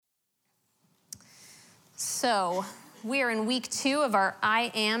So, we are in week 2 of our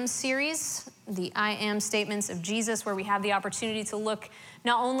I Am series, the I Am statements of Jesus, where we have the opportunity to look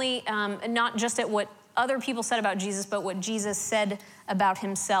not just at what other people said about Jesus, but what Jesus said about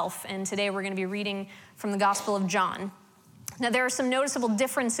himself. And today we're going to be reading from the Gospel of John. Now, there are some noticeable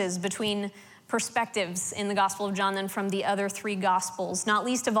differences between perspectives in the Gospel of John than from the other 3 Gospels, not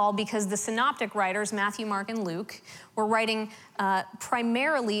least of all because the synoptic writers, Matthew, Mark, and Luke, were writing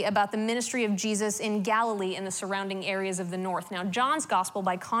primarily about the ministry of Jesus in Galilee and the surrounding areas of the north. Now, John's Gospel,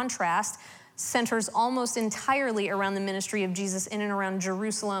 by contrast, centers almost entirely around the ministry of Jesus in and around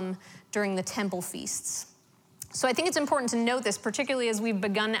Jerusalem during the temple feasts. So I think it's important to note this, particularly as we've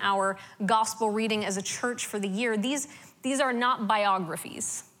begun our gospel reading as a church for the year. These are not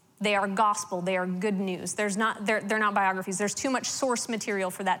biographies. They are gospel. They are good news. They're not biographies. There's too much source material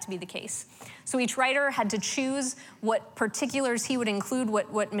for that to be the case. So each writer had to choose what particulars he would include,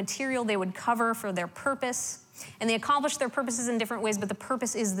 what material they would cover for their purpose. And they accomplished their purposes in different ways, but the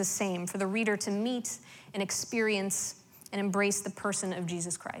purpose is the same, for the reader to meet and experience and embrace the person of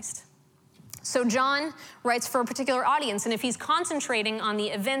Jesus Christ. So John writes for a particular audience, and if he's concentrating on the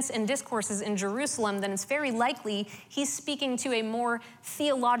events and discourses in Jerusalem, then it's very likely he's speaking to a more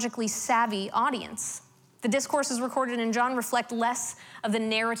theologically savvy audience. The discourses recorded in John reflect less of the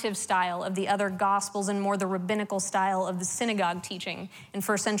narrative style of the other Gospels and more the rabbinical style of the synagogue teaching in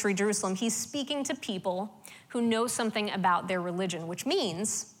first century Jerusalem. He's speaking to people who know something about their religion, which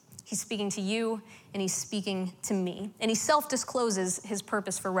means he's speaking to you and he's speaking to me. And he self-discloses his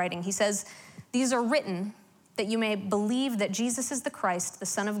purpose for writing. He says, "These are written that you may believe that Jesus is the Christ, the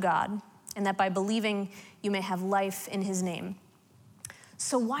Son of God, and that by believing you may have life in his name."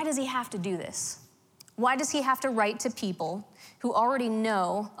 So why does he have to do this? Why does he have to write to people who already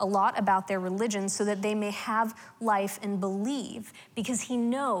know a lot about their religion so that they may have life and believe? Because he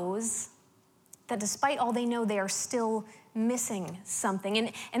knows that despite all they know, they are still missing something.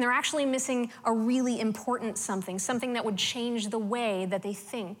 And they're actually missing a really important something that would change the way that they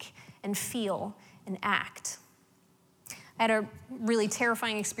think and feel and act. I had a really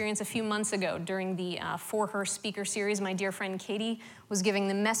terrifying experience a few months ago during the For Her speaker series. My dear friend Katie was giving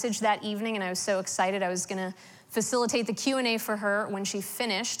the message that evening, and I was so excited. I was going to facilitate the Q&A for her when she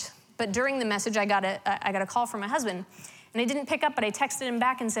finished. But during the message, I got a call from my husband, and I didn't pick up, but I texted him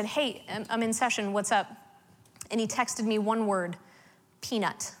back and said, "Hey, I'm in session. What's up?" And he texted me one word,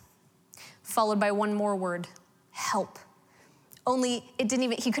 peanut, followed by one more word, help. Only he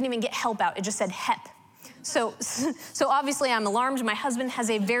couldn't even get help out. It just said hep. So obviously I'm alarmed. My husband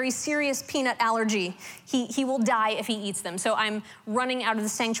has a very serious peanut allergy. He will die if he eats them. So I'm running out of the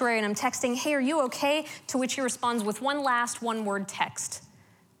sanctuary and I'm texting, "Hey, are you okay?" To which he responds with one last one-word text,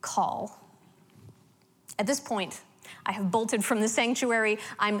 call. At this point, I have bolted from the sanctuary.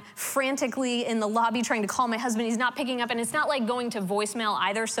 I'm frantically in the lobby trying to call my husband. He's not picking up, and it's not like going to voicemail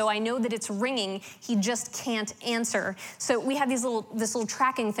either, so I know that it's ringing. He just can't answer. So we have this little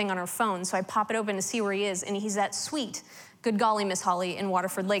tracking thing on our phone, so I pop it open to see where he is, and he's at Sweet. Good golly, Miss Holly, in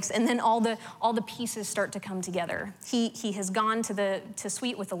Waterford Lakes. And then all the pieces start to come together. He has gone to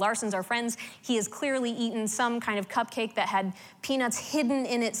Sweet with the Larsons, our friends. He has clearly eaten some kind of cupcake that had peanuts hidden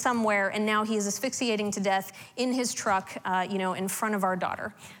in it somewhere, and now he is asphyxiating to death in his truck, in front of our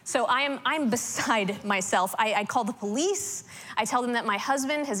daughter. So I'm beside myself. I call the police. I tell them that my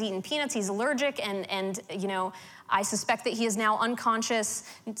husband has eaten peanuts. He's allergic, and I suspect that he is now unconscious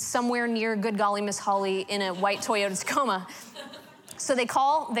somewhere near Good Golly Miss Holly in a white Toyota Tacoma. So they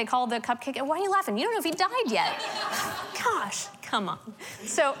call the cupcake. And why are you laughing? You don't know if he died yet. Gosh, come on.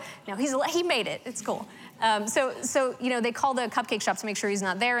 So no, he made it. It's cool. So they call the cupcake shop to make sure he's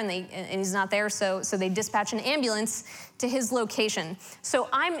not there, and he's not there. So they dispatch an ambulance to his location. So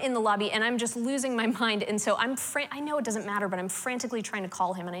I'm in the lobby and I'm just losing my mind. And so I know it doesn't matter, but I'm frantically trying to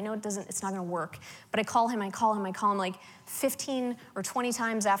call him, and I know it's not going to work. But I call him like 15 or 20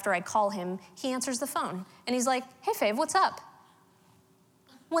 times after I call him. He answers the phone, and he's like, "Hey, Fave, what's up?"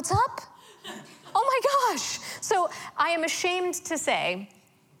 What's up? Oh my gosh. So I am ashamed to say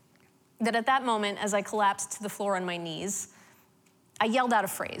that at that moment, as I collapsed to the floor on my knees, I yelled out a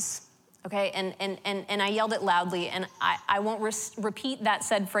phrase, okay? And I yelled it loudly, and I won't repeat that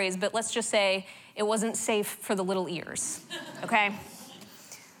said phrase, but let's just say it wasn't safe for the little ears, okay?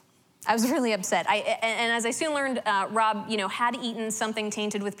 I was really upset. And as I soon learned, Rob, had eaten something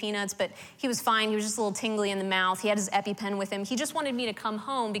tainted with peanuts, but he was fine. He was just a little tingly in the mouth. He had his EpiPen with him. He just wanted me to come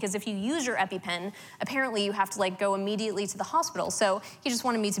home because if you use your EpiPen, apparently you have to go immediately to the hospital. So he just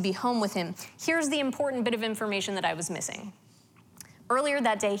wanted me to be home with him. Here's the important bit of information that I was missing. Earlier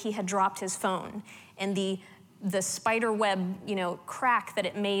that day, he had dropped his phone, and the the spider web, crack that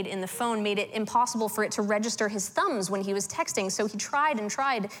it made in the phone made it impossible for it to register his thumbs when he was texting. So he tried and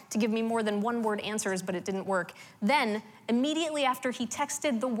tried to give me more than one-word answers, but it didn't work. Then, immediately after he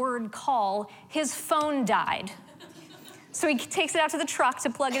texted the word call, his phone died. So he takes it out to the truck to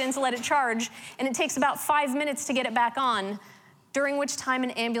plug it in to let it charge, and it takes about 5 minutes to get it back on, during which time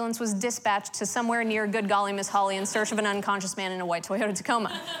an ambulance was dispatched to somewhere near Good Golly Miss Holly in search of an unconscious man in a white Toyota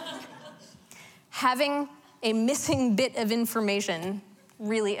Tacoma. Having a missing bit of information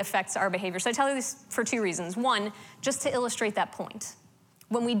really affects our behavior. So I tell you this for two reasons. One, just to illustrate that point.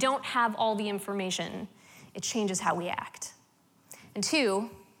 When we don't have all the information, it changes how we act. And two,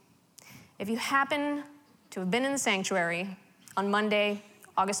 if you happen to have been in the sanctuary on Monday,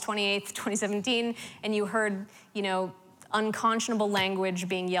 August 28th, 2017, and you heard, unconscionable language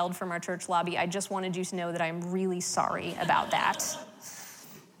being yelled from our church lobby, I just wanted you to know that I'm really sorry about that.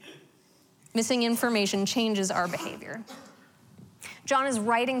 Missing information changes our behavior. John is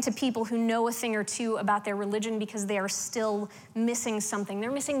writing to people who know a thing or two about their religion because they are still missing something.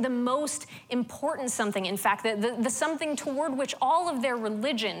 They're missing the most important something, in fact, the something toward which all of their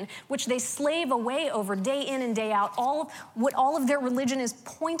religion, which they slave away over day in and day out, what all of their religion is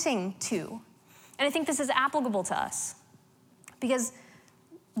pointing to. And I think this is applicable to us because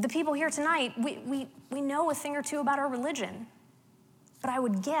the people here tonight, we know a thing or two about our religion, but I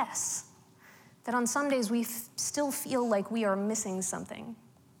would guess that on some days we still feel like we are missing something.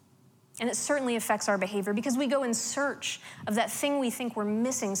 And it certainly affects our behavior because we go in search of that thing we think we're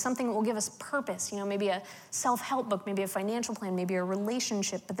missing, something that will give us purpose, maybe a self-help book, maybe a financial plan, maybe a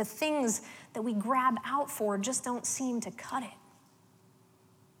relationship, but the things that we grab out for just don't seem to cut it.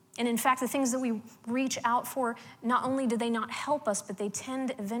 And in fact, the things that we reach out for, not only do they not help us, but they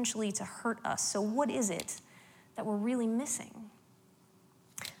tend eventually to hurt us. So what is it that we're really missing?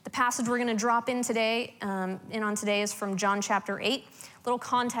 The passage we're going to drop in today is from John chapter 8. A little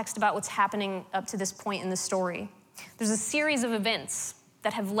context about what's happening up to this point in the story. There's a series of events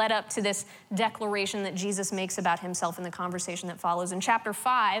that have led up to this declaration that Jesus makes about himself in the conversation that follows. In chapter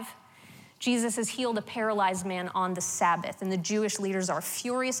 5, Jesus has healed a paralyzed man on the Sabbath, and the Jewish leaders are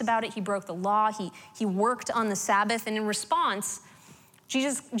furious about it. He broke the law. He worked on the Sabbath, and in response,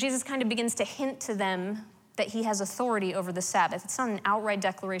 Jesus kind of begins to hint to them that he has authority over the Sabbath. It's not an outright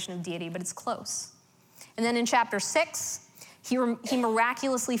declaration of deity, but it's close. And then in chapter 6, he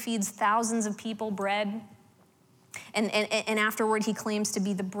miraculously feeds thousands of people bread, and afterward he claims to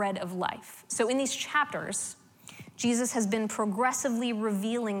be the bread of life. So in these chapters, Jesus has been progressively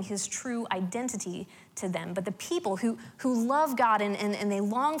revealing his true identity to them. But the people who love God and they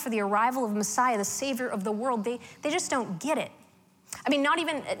long for the arrival of Messiah, the Savior of the world, they just don't get it. I mean, not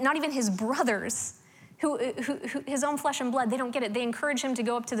even his brothers, who his own flesh and blood, they don't get it. They encourage him to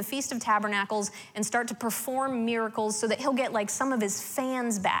go up to the Feast of Tabernacles and start to perform miracles so that he'll get like some of his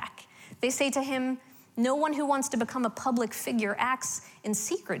fans back. They say to him, no one who wants to become a public figure acts in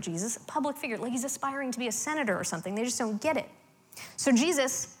secret, Jesus. A public figure, like he's aspiring to be a senator or something. They just don't get it. So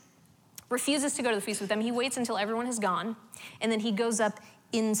Jesus refuses to go to the feast with them. He waits until everyone has gone, and then he goes up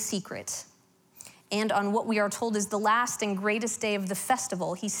in secret. And on what we are told is the last and greatest day of the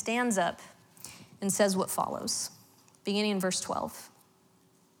festival, he stands up and says what follows, beginning in verse 12.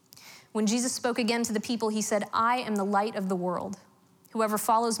 When Jesus spoke again to the people, he said, I am the light of the world. Whoever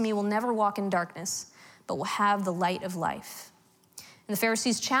follows me will never walk in darkness, but will have the light of life. And the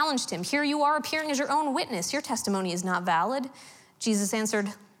Pharisees challenged him, here you are appearing as your own witness. Your testimony is not valid. Jesus answered,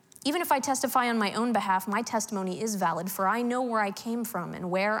 even if I testify on my own behalf, my testimony is valid, for I know where I came from and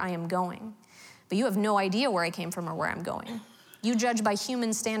where I am going. But you have no idea where I came from or where I'm going. You judge by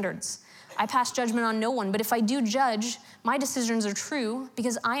human standards. I pass judgment on no one, but if I do judge, my decisions are true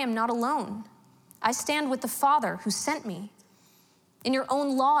because I am not alone. I stand with the Father who sent me. In your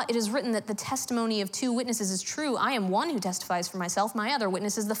own law, it is written that the testimony of two witnesses is true. I am one who testifies for myself. My other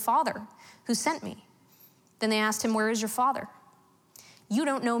witness is the Father who sent me. Then they asked him, where is your Father? You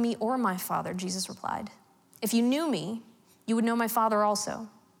don't know me or my Father, Jesus replied. If you knew me, you would know my Father also.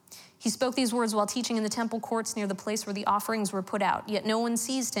 He spoke these words while teaching in the temple courts near the place where the offerings were put out, yet no one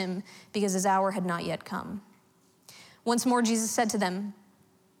seized him because his hour had not yet come. Once more, Jesus said to them,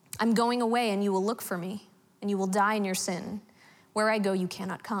 I'm going away and you will look for me, and you will die in your sin. Where I go, you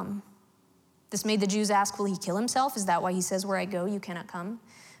cannot come. This made the Jews ask, will he kill himself? Is that why he says, where I go, you cannot come?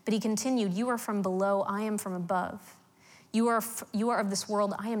 But he continued, you are from below, I am from above. You are of this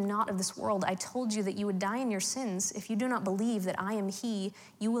world, I am not of this world. I told you that you would die in your sins. If you do not believe that I am he,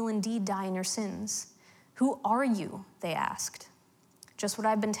 you will indeed die in your sins. Who are you? They asked. Just what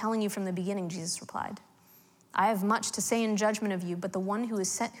I've been telling you from the beginning, Jesus replied. I have much to say in judgment of you, but the one who has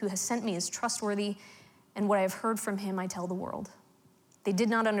sent me is trustworthy, and what I have heard from him I tell the world." They did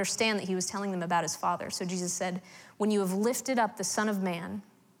not understand that he was telling them about his Father. So Jesus said, "When you have lifted up the Son of Man,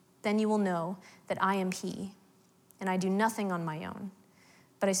 then you will know that I am he, and I do nothing on my own,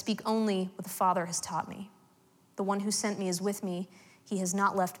 but I speak only what the Father has taught me. The one who sent me is with me. He has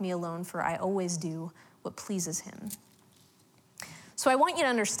not left me alone, for I always do what pleases him." So I want you to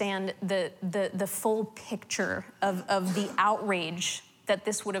understand the full picture of the outrage that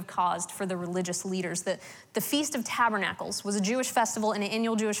this would have caused for the religious leaders. The Feast of Tabernacles was a Jewish festival, an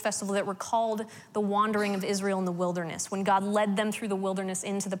annual Jewish festival that recalled the wandering of Israel in the wilderness, when God led them through the wilderness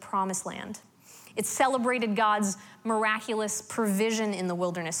into the promised land. It celebrated God's miraculous provision in the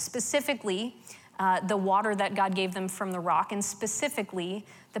wilderness, specifically the water that God gave them from the rock, and specifically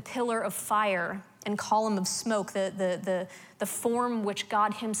the pillar of fire and column of smoke, the form which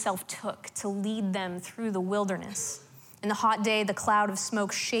God himself took to lead them through the wilderness. In the hot day, the cloud of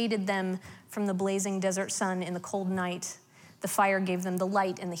smoke shaded them from the blazing desert sun. In the cold night, the fire gave them the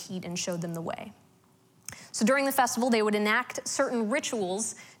light and the heat and showed them the way. So during the festival, they would enact certain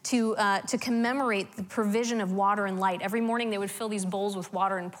rituals to commemorate the provision of water and light. Every morning, they would fill these bowls with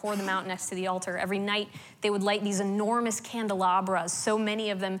water and pour them out next to the altar. Every night, they would light these enormous candelabras, so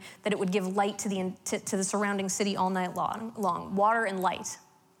many of them that it would give light to the surrounding city all night long. Water and light,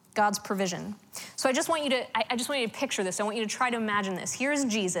 God's provision. So I just want you to picture this. I want you to try to imagine this. Here's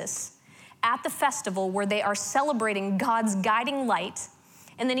Jesus at the festival where they are celebrating God's guiding light.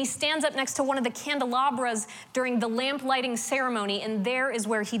 And then he stands up next to one of the candelabras during the lamp lighting ceremony, and there is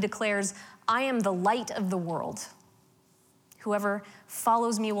where he declares, "I am the light of the world. Whoever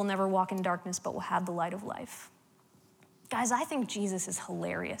follows me will never walk in darkness, but will have the light of life." Guys, I think Jesus is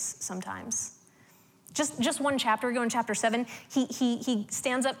hilarious sometimes. Just one chapter ago in chapter 7, he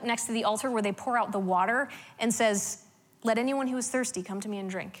stands up next to the altar where they pour out the water and says, "Let anyone who is thirsty come to me and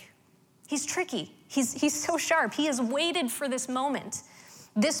drink." He's tricky. He's so sharp. He has waited for this moment.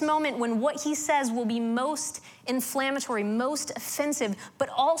 This moment when what he says will be most inflammatory, most offensive, but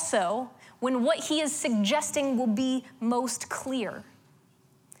also when what he is suggesting will be most clear.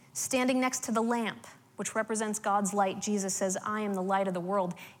 Standing next to the lamp, which represents God's light, Jesus says, "I am the light of the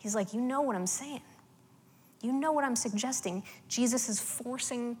world." He's like, "You know what I'm saying. You know what I'm suggesting." Jesus is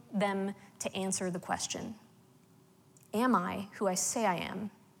forcing them to answer the question, am I who I say I am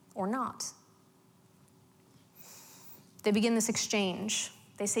or not? They begin this exchange.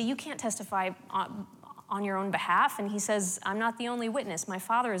 They say, "You can't testify on your own behalf." And he says, "I'm not the only witness. My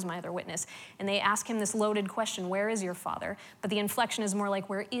Father is my other witness." And they ask him this loaded question, "Where is your father?" But the inflection is more like,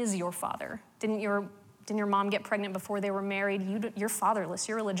 "Where is your father? Didn't your mom get pregnant before they were married? You're fatherless.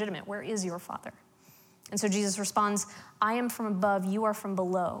 You're illegitimate. Where is your father?" And so Jesus responds, "I am from above. You are from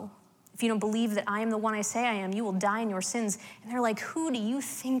below. If you don't believe that I am the one I say I am, you will die in your sins." And they're like, "Who do you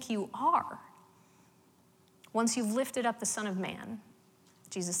think you are?" "Once you've lifted up the Son of Man,"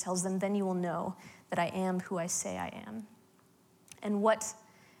 Jesus tells them, "then you will know that I am who I say I am." And what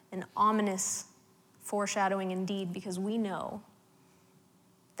an ominous foreshadowing indeed, because we know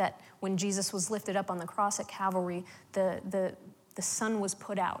that when Jesus was lifted up on the cross at Calvary, the sun was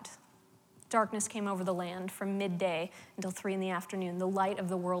put out. Darkness came over the land from midday until 3 p.m. The light of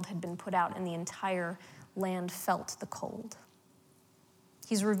the world had been put out, and the entire land felt the cold.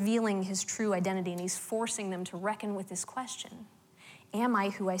 He's revealing his true identity, and he's forcing them to reckon with this question. Am I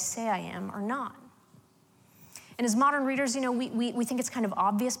who I say I am or not? And as modern readers, we think it's kind of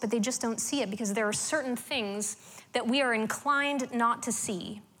obvious, but they just don't see it, because there are certain things that we are inclined not to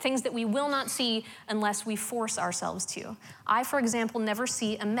see, things that we will not see unless we force ourselves to. I, for example, never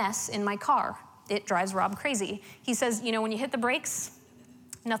see a mess in my car. It drives Rob crazy. He says, when you hit the brakes,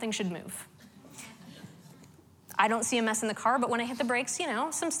 nothing should move. I don't see a mess in the car, but when I hit the brakes,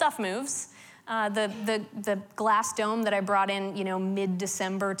 some stuff moves. The glass dome that I brought in,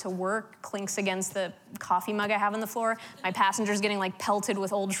 mid-December to work clinks against the coffee mug I have on the floor. My passenger's getting pelted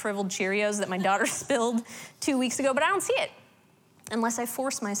with old shriveled Cheerios that my daughter spilled 2 weeks ago, but I don't see it unless I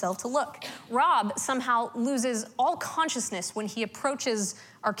force myself to look. Rob somehow loses all consciousness when he approaches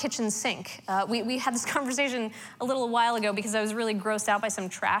our kitchen sink. We had this conversation a little while ago because I was really grossed out by some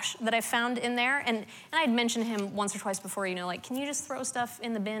trash that I found in there. And I had mentioned to him once or twice before, can you just throw stuff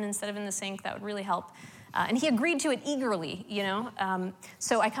in the bin instead of in the sink? That would really help. And he agreed to it eagerly,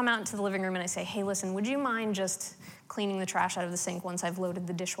 So I come out into the living room and I say, "Hey, listen, would you mind just cleaning the trash out of the sink once I've loaded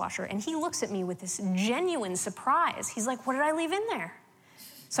the dishwasher?" And he looks at me with this genuine surprise. He's like, "What did I leave in there?"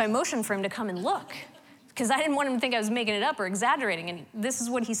 So I motioned for him to come and look, because I didn't want him to think I was making it up or exaggerating. And this is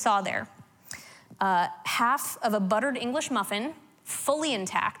what he saw there. Half of a buttered English muffin fully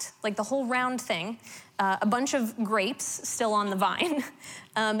intact, like the whole round thing, a bunch of grapes still on the vine,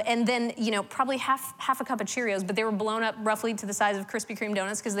 and then, probably half a cup of Cheerios, but they were blown up roughly to the size of Krispy Kreme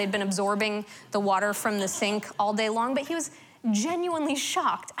donuts because they'd been absorbing the water from the sink all day long. But he was genuinely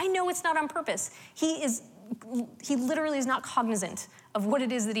shocked. I know it's not on purpose. He literally is not cognizant of what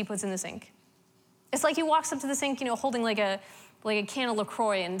it is that he puts in the sink. It's like he walks up to the sink, holding like a can of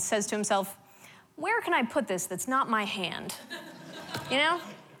LaCroix and says to himself, where can I put this that's not my hand?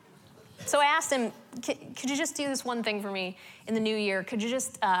 So I asked him, could you just do this one thing for me in the new year? Could you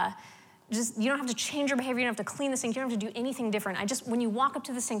just you don't have to change your behavior, you don't have to clean the sink, you don't have to do anything different. When you walk up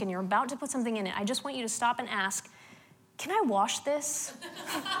to the sink and you're about to put something in it, I just want you to stop and ask, can I wash this?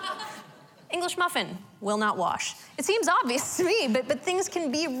 English muffin, will not wash. It seems obvious to me, but things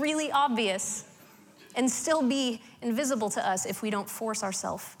can be really obvious and still be invisible to us if we don't force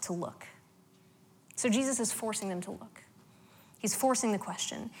ourselves to look. So Jesus is forcing them to look. He's forcing the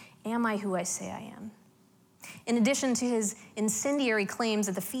question, am I who I say I am? In addition to his incendiary claims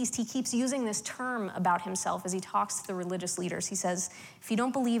at the feast, he keeps using this term about himself as he talks to the religious leaders. He says, if you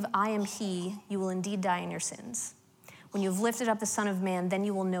don't believe I am he, you will indeed die in your sins. When you have lifted up the Son of Man, then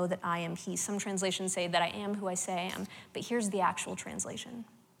you will know that I am he. Some translations say that I am who I say I am, but here's the actual translation.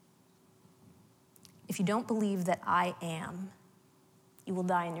 If you don't believe that I am, you will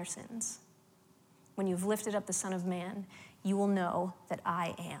die in your sins. When you've lifted up the Son of Man, you will know that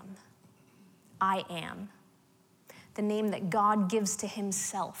I am. I am. The name that God gives to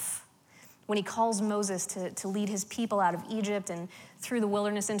himself. When he calls Moses to lead his people out of Egypt and through the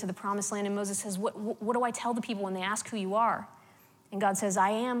wilderness into the promised land, and Moses says, what do I tell the people when they ask who you are? And God says,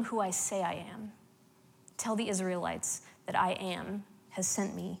 I am who I say I am. Tell the Israelites that I am has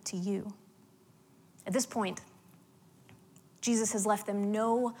sent me to you. At this point, Jesus has left them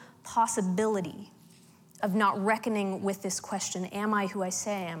no possibility of not reckoning with this question, am I who I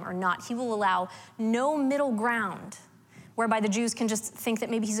say I am or not? He will allow no middle ground whereby the Jews can just think that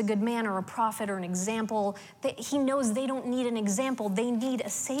maybe he's a good man or a prophet or an example. He knows they don't need an example, they need a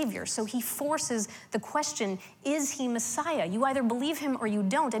savior. So he forces the question, is he Messiah? You either believe him or you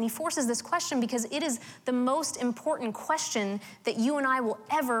don't. And he forces this question because it is the most important question that you and I will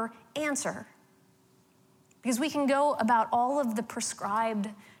ever answer. Because we can go about all of the prescribed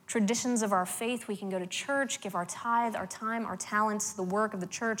traditions of our faith. We can go to church, give our tithe, our time, our talents, the work of the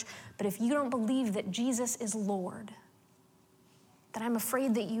church. But if you don't believe that Jesus is Lord, then I'm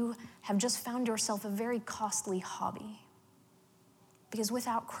afraid that you have just found yourself a very costly hobby. Because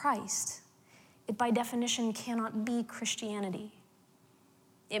without Christ, it by definition cannot be Christianity.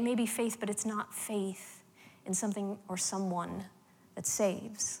 It may be faith, but it's not faith in something or someone that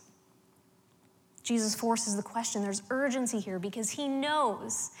saves. Jesus forces the question. There's urgency here because he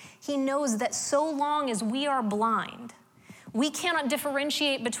knows that so long as we are blind, we cannot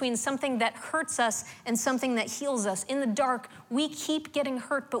differentiate between something that hurts us and something that heals us. In the dark, we keep getting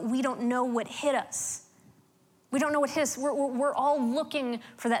hurt, but we don't know what hit us. We don't know what hit us. We're all looking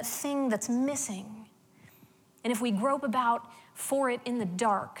for that thing that's missing. And if we grope about for it in the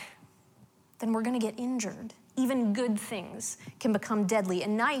dark, then we're going to get injured. Even good things can become deadly. A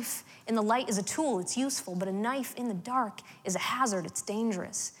knife in the light is a tool, it's useful, but a knife in the dark is a hazard, it's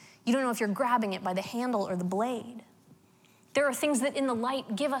dangerous. You don't know if you're grabbing it by the handle or the blade. There are things that in the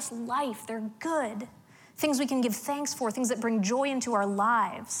light give us life, they're good. Things we can give thanks for, things that bring joy into our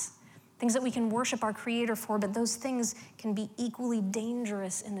lives, things that we can worship our Creator for, but those things can be equally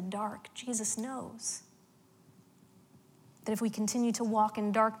dangerous in the dark. Jesus knows that if we continue to walk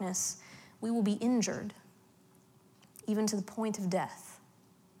in darkness, we will be injured, even to the point of death.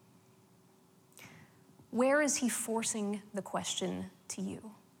 Where is he forcing the question to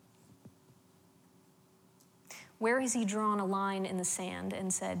you? Where has he drawn a line in the sand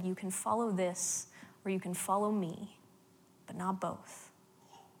and said, you can follow this or you can follow me, but not both?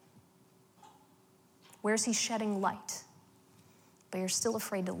 Where's he shedding light, but you're still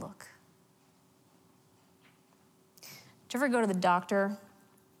afraid to look? Do you ever go to the doctor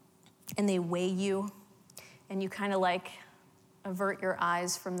and they weigh you and you kind of like avert your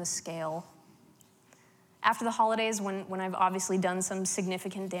eyes from the scale? After the holidays, when I've obviously done some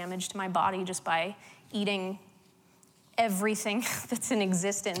significant damage to my body just by eating everything that's in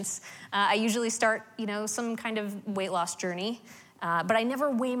existence, I usually start, some kind of weight loss journey. But I never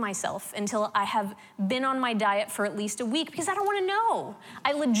weigh myself until I have been on my diet for at least a week because I don't want to know.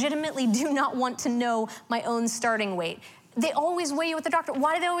 I legitimately do not want to know my own starting weight. They always weigh you with the doctor.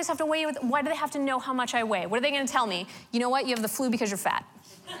 Why do they always have to weigh you why do they have to know how much I weigh? What are they going to tell me? You know what? You have the flu because you're fat.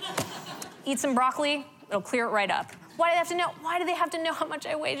 Eat some broccoli, it'll clear it right up. Why do they have to know? Why do they have to know how much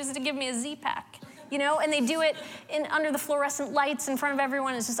I weigh just to give me a Z-pack? and they do it under the fluorescent lights in front of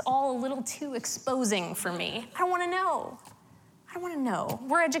everyone. It's just all a little too exposing for me. I don't want to know. I don't want to know.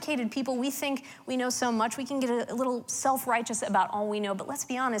 We're educated people. We think we know so much. We can get a little self-righteous about all we know, but let's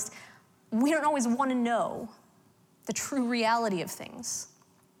be honest, we don't always want to know the true reality of things.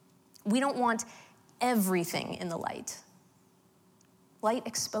 We don't want everything in the light. Light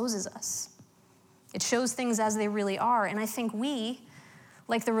exposes us. It shows things as they really are. And I think we,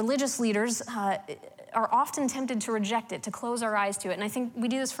 like the religious leaders, are often tempted to reject it, to close our eyes to it. And I think we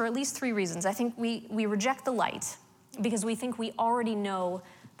do this for at least 3 reasons. I think we reject the light because we think we already know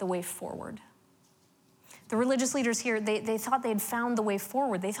the way forward. The religious leaders here, they thought they had found the way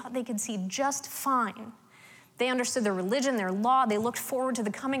forward. They thought they could see just fine. They understood their religion, their law. They looked forward to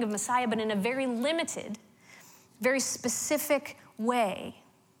the coming of Messiah, but in a very limited, very specific way.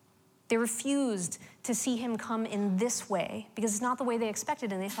 They refused to see him come in this way because it's not the way they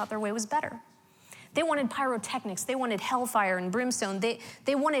expected, and they thought their way was better. They wanted pyrotechnics. They wanted hellfire and brimstone. They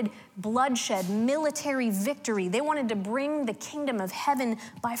wanted bloodshed, military victory. They wanted to bring the kingdom of heaven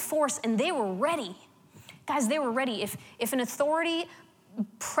by force, and they were ready. Guys, they were ready. If an authority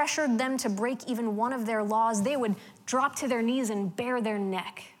pressured them to break even one of their laws, they would drop to their knees and bare their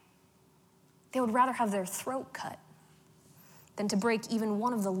neck. They would rather have their throat cut than to break even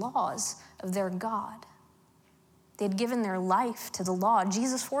one of the laws of their God. They had given their life to the law.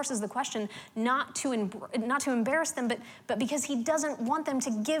 Jesus forces the question not to embarrass them, but because he doesn't want them to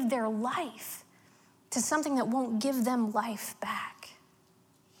give their life to something that won't give them life back.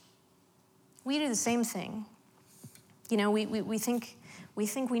 We do the same thing. We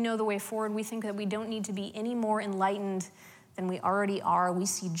think we know the way forward. We think that we don't need to be any more enlightened than we already are. We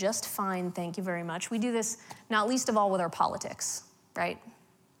see just fine, thank you very much. We do this not least of all with our politics, right?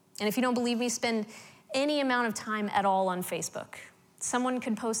 And if you don't believe me, spend any amount of time at all on Facebook. Someone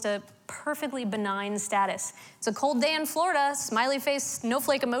could post a perfectly benign status. It's a cold day in Florida, smiley face,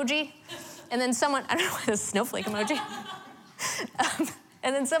 snowflake emoji. And then someone, I don't know what is snowflake emoji.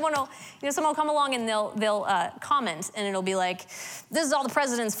 And then someone will come along and they'll comment, and it'll be like, this is all the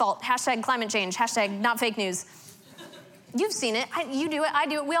president's fault, hashtag climate change, hashtag not fake news. You've seen it, you do it, I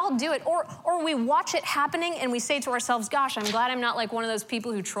do it, we all do it. Or we watch it happening and we say to ourselves, gosh, I'm glad I'm not like one of those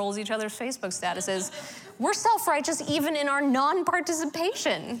people who trolls each other's Facebook statuses. We're self-righteous even in our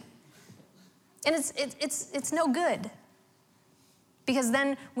non-participation. And it's no good. Because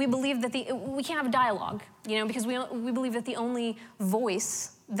then we believe that we can't have a dialogue, because we believe that the only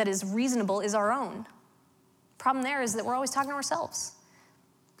voice that is reasonable is our own. Problem there is that we're always talking to ourselves.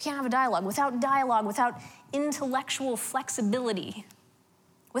 We can't have a dialogue. Without intellectual flexibility,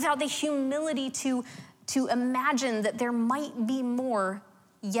 without the humility to imagine that there might be more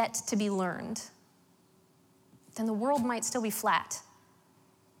yet to be learned, then the world might still be flat.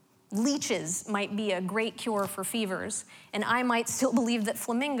 Leeches might be a great cure for fevers, and I might still believe that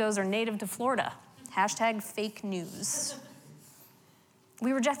flamingos are native to Florida. Hashtag fake news.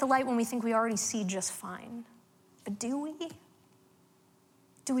 We reject the light when we think we already see just fine. But do we?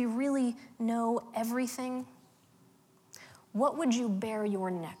 Do we really know everything? What would you bare your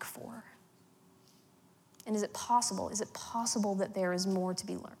neck for? And is it possible that there is more to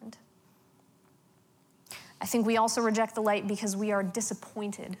be learned? I think we also reject the light because we are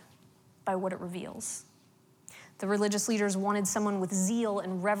disappointed by what it reveals. The religious leaders wanted someone with zeal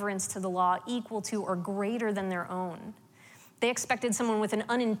and reverence to the law equal to or greater than their own. They expected someone with an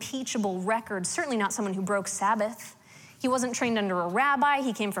unimpeachable record, certainly not someone who broke Sabbath. He wasn't trained under a rabbi.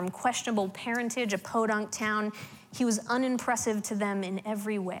 He came from questionable parentage, a podunk town. He was unimpressive to them in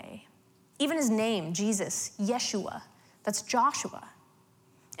every way. Even his name, Jesus, Yeshua, that's Joshua.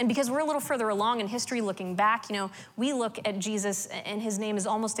 And because we're a little further along in history looking back, we look at Jesus and his name is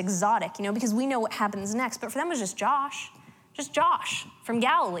almost exotic, because we know what happens next. But for them it was just Josh from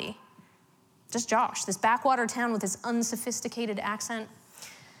Galilee. Just Josh, this backwater town with this unsophisticated accent.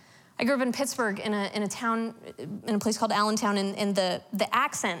 I grew up in Pittsburgh in a town, in a place called Allentown, and the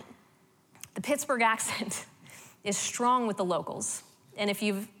accent, the Pittsburgh accent is strong with the locals. And if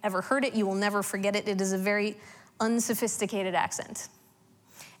you've ever heard it, you will never forget it. It is a very unsophisticated accent.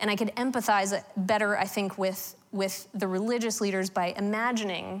 And I could empathize better, I think, with the religious leaders by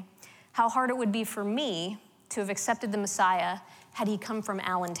imagining how hard it would be for me to have accepted the Messiah had he come from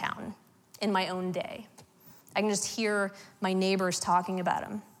Allentown in my own day. I can just hear my neighbors talking about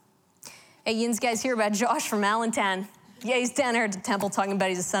him. Hey, you guys hear about Josh from Allentown? Yeah, he's down there at the temple talking about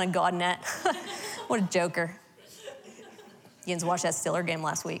he's the son of God and that. What a joker. Yins watched that Steeler game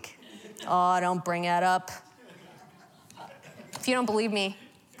last week. Oh, don't bring that up. If you don't believe me,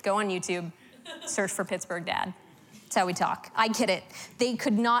 go on YouTube, search for Pittsburgh Dad. That's how we talk. I get it. They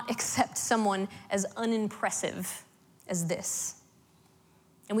could not accept someone as unimpressive as this.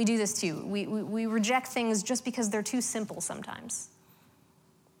 And we do this too. We reject things just because they're too simple sometimes.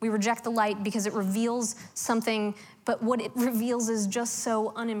 We reject the light because it reveals something, but what it reveals is just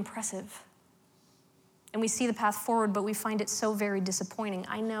so unimpressive. And we see the path forward, but we find it so very disappointing.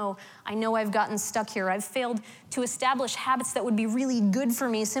 I know I've gotten stuck here. I've failed to establish habits that would be really good for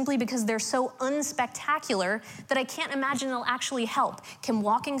me simply because they're so unspectacular that I can't imagine they'll actually help. Can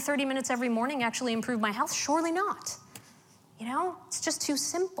walking 30 minutes every morning actually improve my health? Surely not. It's just too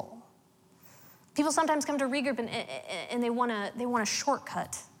simple. People sometimes come to regroup and they want a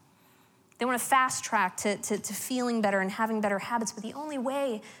shortcut. They want to fast track to feeling better and having better habits, but the only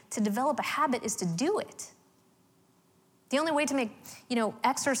way to develop a habit is to do it. The only way to make,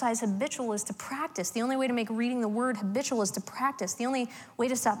 exercise habitual is to practice. The only way to make reading the word habitual is to practice. The only way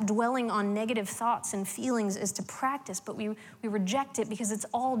to stop dwelling on negative thoughts and feelings is to practice, but we reject it because it's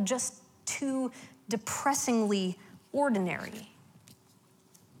all just too depressingly ordinary.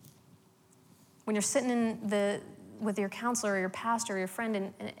 When you're sitting with your counselor or your pastor or your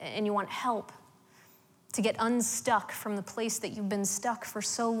friend and you want help to get unstuck from the place that you've been stuck for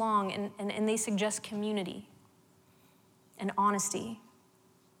so long, and they suggest community and honesty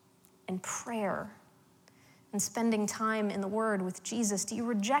and prayer and spending time in the Word with Jesus, do you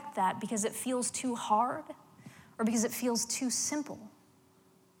reject that because it feels too hard or because it feels too simple?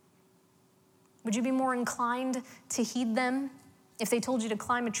 Would you be more inclined to heed them if they told you to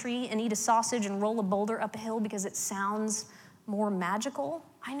climb a tree and eat a sausage and roll a boulder up a hill because it sounds more magical?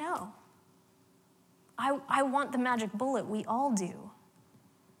 I know. I want the magic bullet. We all do.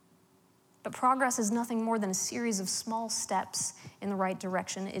 But progress is nothing more than a series of small steps in the right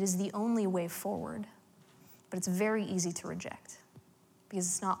direction. It is the only way forward. But it's very easy to reject because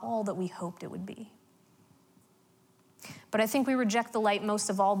it's not all that we hoped it would be. But I think we reject the light most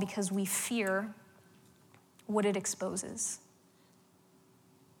of all because we fear what it exposes.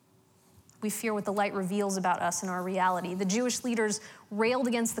 We fear what the light reveals about us and our reality. The Jewish leaders railed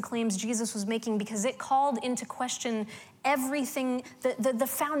against the claims Jesus was making because it called into question everything, the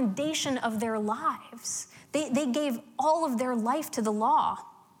foundation of their lives. They gave all of their life to the law.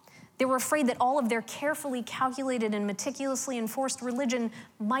 They were afraid that all of their carefully calculated and meticulously enforced religion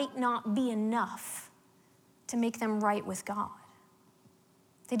might not be enough to make them right with God.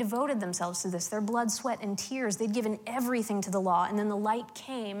 They devoted themselves to this, their blood, sweat, and tears. They'd given everything to the law, and then the light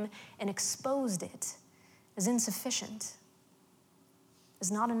came and exposed it as insufficient, as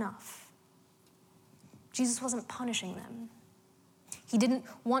not enough. Jesus wasn't punishing them. He didn't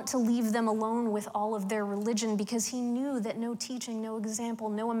want to leave them alone with all of their religion because he knew that no teaching, no example,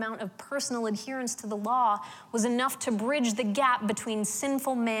 no amount of personal adherence to the law was enough to bridge the gap between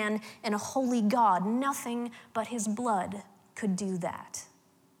sinful man and a holy God. Nothing but his blood could do that.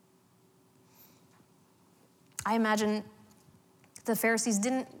 I imagine the Pharisees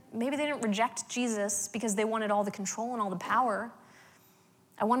didn't reject Jesus because they wanted all the control and all the power.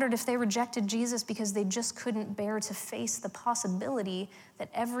 I wondered if they rejected Jesus because they just couldn't bear to face the possibility that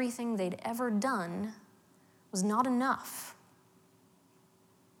everything they'd ever done was not enough.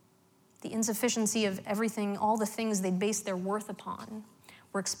 The insufficiency of everything, all the things they'd based their worth upon,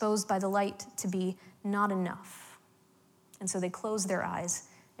 were exposed by the light to be not enough. And so they closed their eyes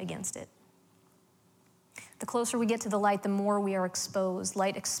against it. The closer we get to the light, the more we are exposed.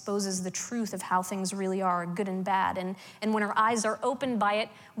 Light exposes the truth of how things really are, good and bad. And when our eyes are opened by it,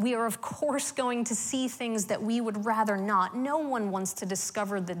 we are, of course, going to see things that we would rather not. No one wants to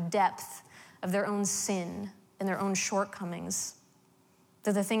discover the depth of their own sin and their own shortcomings.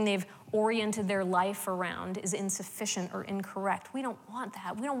 That the thing they've oriented their life around is insufficient or incorrect. We don't want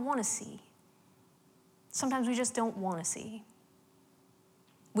that. We don't want to see. Sometimes we just don't want to see.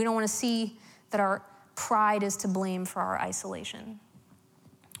 We don't want to see that our pride is to blame for our isolation.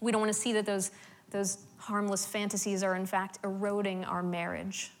 We don't want to see that those harmless fantasies are in fact eroding our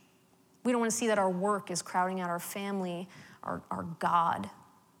marriage. We don't want to see that our work is crowding out our family, our God.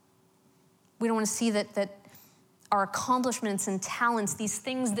 We don't want to see that our accomplishments and talents, these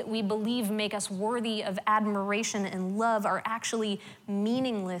things that we believe make us worthy of admiration and love, are actually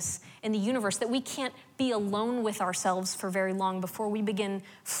meaningless in the universe, that we can't be alone with ourselves for very long before we begin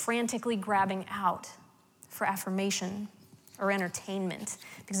frantically grabbing out for affirmation or entertainment.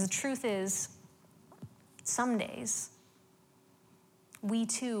 Because the truth is, some days, we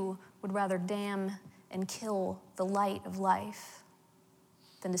too would rather damn and kill the light of life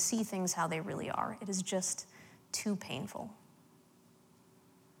than to see things how they really are. It is just too painful.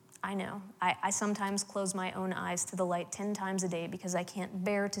 I know. I sometimes close my own eyes to the light 10 times a day because I can't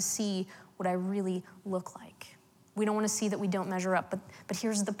bear to see what I really look like. We don't want to see that we don't measure up. But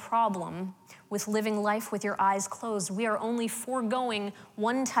here's the problem with living life with your eyes closed. We are only foregoing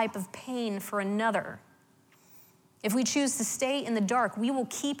one type of pain for another. If we choose to stay in the dark, we will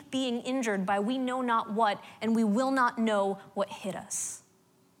keep being injured by we know not what, and we will not know what hit us.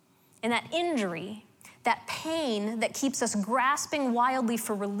 And that injury, that pain that keeps us grasping wildly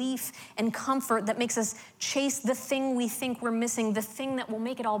for relief and comfort, that makes us chase the thing we think we're missing, the thing that will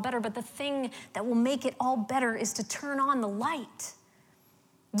make it all better. But the thing that will make it all better is to turn on the light.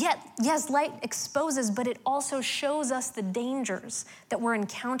 Yet, yes, light exposes, but it also shows us the dangers that we're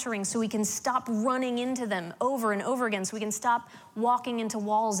encountering so we can stop running into them over and over again, so we can stop walking into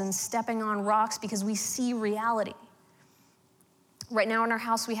walls and stepping on rocks because we see reality. Right now in our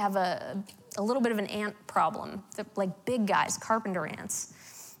house, we have a little bit of an ant problem. They're like big guys, carpenter ants.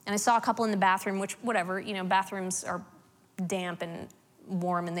 And I saw a couple in the bathroom, which, whatever, bathrooms are damp and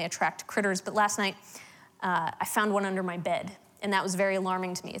warm and they attract critters. But last night, I found one under my bed. And that was very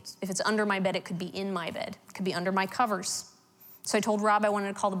alarming to me. If it's under my bed, it could be in my bed. It could be under my covers. So I told Rob I wanted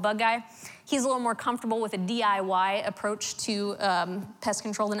to call the bug guy. He's a little more comfortable with a DIY approach to pest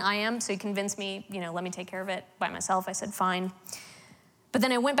control than I am. So he convinced me, let me take care of it by myself. I said, fine. But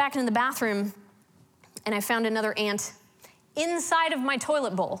then I went back into the bathroom and I found another ant inside of my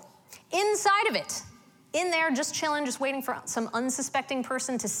toilet bowl. Inside of it. In there, just chilling, just waiting for some unsuspecting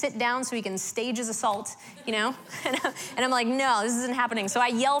person to sit down so he can stage his assault, And I'm like, no, this isn't happening. So I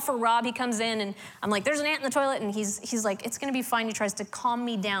yell for Rob. He comes in, and I'm like, there's an ant in the toilet. And he's like, it's going to be fine. He tries to calm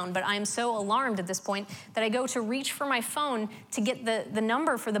me down. But I'm so alarmed at this point that I go to reach for my phone to get the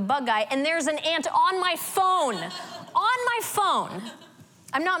number for the bug guy. And there's an ant on my phone. On my phone.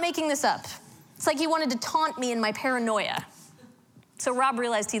 I'm not making this up. It's like he wanted to taunt me in my paranoia. So Rob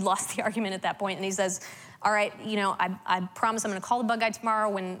realized he'd lost the argument at that point, and he says, all right, I promise I'm going to call the bug guy tomorrow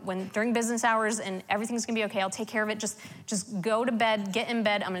when during business hours, and everything's going to be okay. I'll take care of it. Just go to bed, get in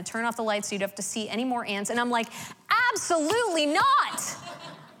bed. I'm going to turn off the lights so you don't have to see any more ants. And I'm like, absolutely not.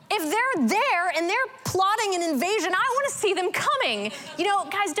 If they're there and they're plotting an invasion, I want to see them coming.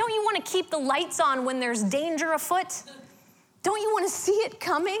 Guys, don't you want to keep the lights on when there's danger afoot? Don't you want to see it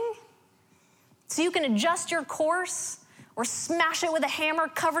coming? So you can adjust your course or smash it with a hammer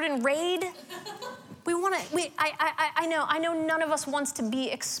covered in Raid? I know none of us wants to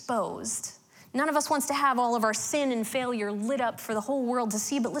be exposed. None of us wants to have all of our sin and failure lit up for the whole world to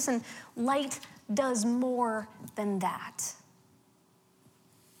see. But listen, light does more than that.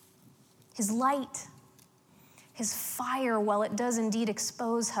 His light, his fire, while it does indeed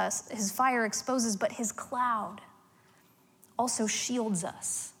expose us, his fire exposes, but his cloud also shields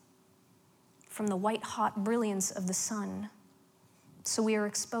us from the white-hot brilliance of the sun. So we are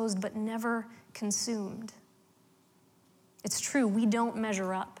exposed but never consumed. It's true, we don't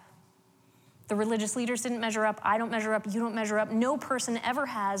measure up. The religious leaders didn't measure up. I don't measure up. You don't measure up. No person ever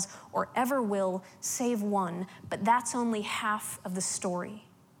has or ever will, save one. But that's only half of the story.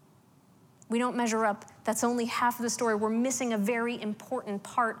 We don't measure up. That's only half of the story. We're missing a very important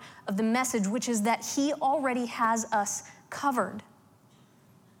part of the message, which is that he already has us covered.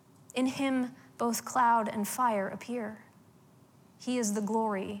 In him, both cloud and fire appear. He is the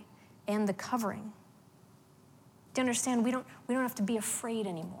glory and the covering. Do you understand? We don't have to be afraid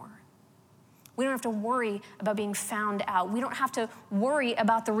anymore. We don't have to worry about being found out. We don't have to worry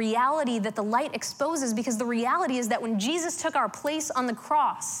about the reality that the light exposes, because the reality is that when Jesus took our place on the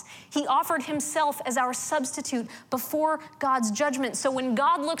cross, he offered himself as our substitute before God's judgment. So when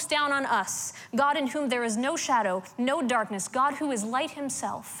God looks down on us, God in whom there is no shadow, no darkness, God who is light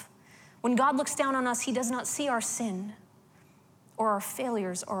himself, when God looks down on us, he does not see our sin or our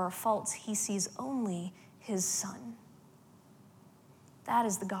failures or our faults. He sees only his Son. That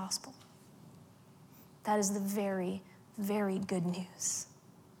is the gospel. That is the very, very good news.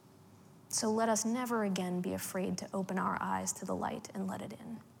 So let us never again be afraid to open our eyes to the light and let it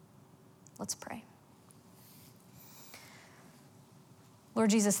in. Let's pray. Lord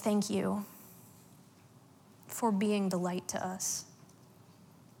Jesus, thank you for being the light to us.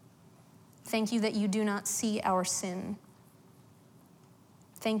 Thank you that you do not see our sin.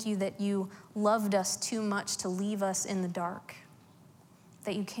 Thank you that you loved us too much to leave us in the dark,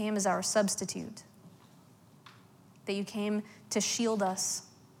 that you came as our substitute, that you came to shield us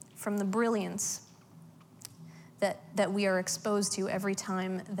from the brilliance that we are exposed to every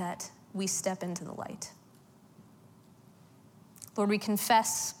time that we step into the light. Lord, we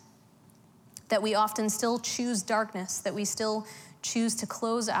confess that we often still choose darkness, that we still choose to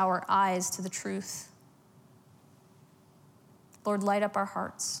close our eyes to the truth. Lord, light up our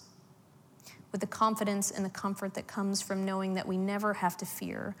hearts with the confidence and the comfort that comes from knowing that we never have to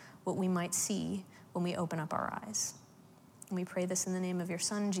fear what we might see when we open up our eyes. And we pray this in the name of your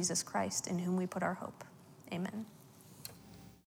Son, Jesus Christ, in whom we put our hope. Amen.